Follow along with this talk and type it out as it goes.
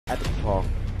Epic Paul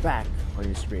back on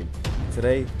your screen.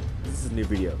 Today, this is a new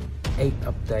video. 8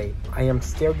 update. I am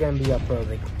still going to be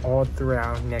uploading all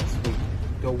throughout next week.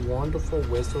 The Wonderful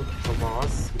Wizard of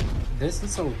Oz. This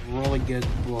is a really good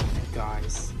book,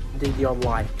 guys. Did you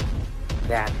like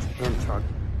that intro?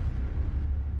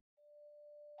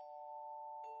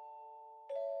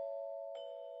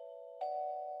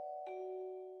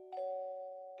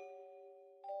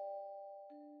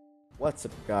 What's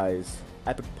up, guys?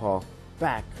 Epic Paul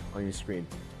back on your screen.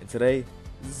 And today,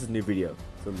 this is a new video.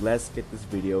 So let's get this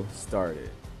video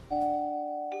started.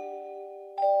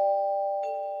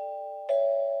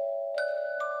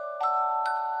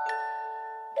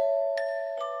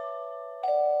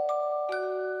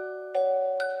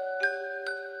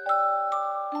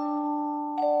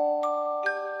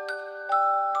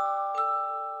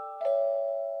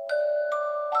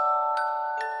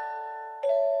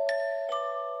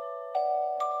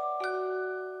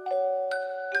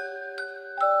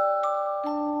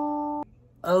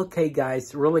 Okay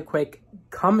guys, really quick,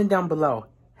 comment down below,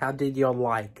 how did y'all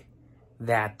like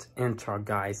that intro,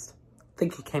 guys? I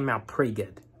think it came out pretty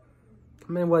good.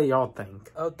 I mean, what do y'all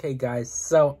think? Okay guys,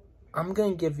 so I'm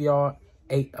gonna give y'all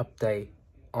an update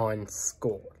on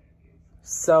school.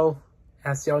 So,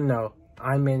 as y'all know,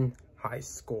 I'm in high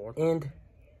school, and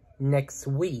next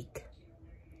week,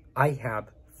 I have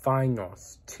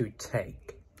finals to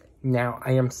take. Now,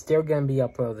 I am still gonna be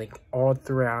uploading all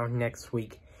throughout next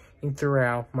week, and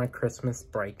throughout my Christmas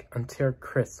break until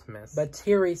Christmas. But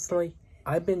seriously,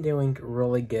 I've been doing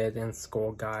really good in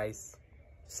school, guys.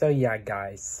 So yeah,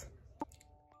 guys.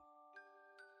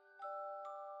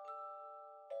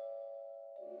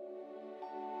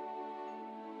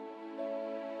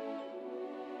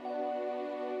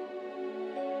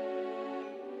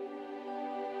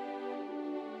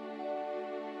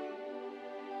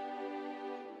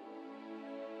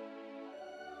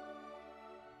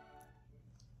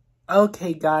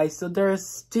 Okay guys, so there's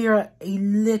still a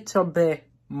little bit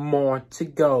more to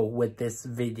go with this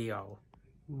video.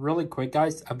 Really quick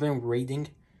guys, I've been reading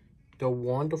The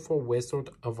Wonderful Wizard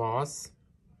of Oz.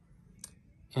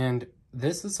 And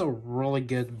this is a really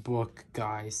good book,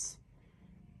 guys.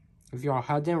 If y'all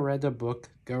hadn't read the book,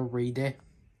 go read it.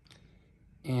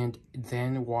 And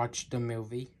then watch the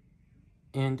movie.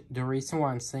 And the reason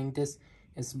why I'm saying this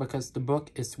is because the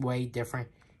book is way different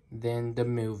than the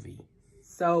movie.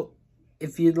 So,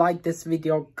 if you like this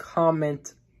video,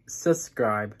 comment,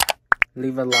 subscribe,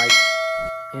 leave a like,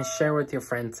 and share with your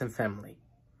friends and family.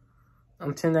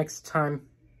 Until next time,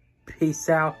 peace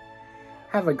out,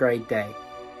 have a great day,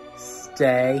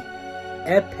 stay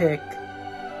epic.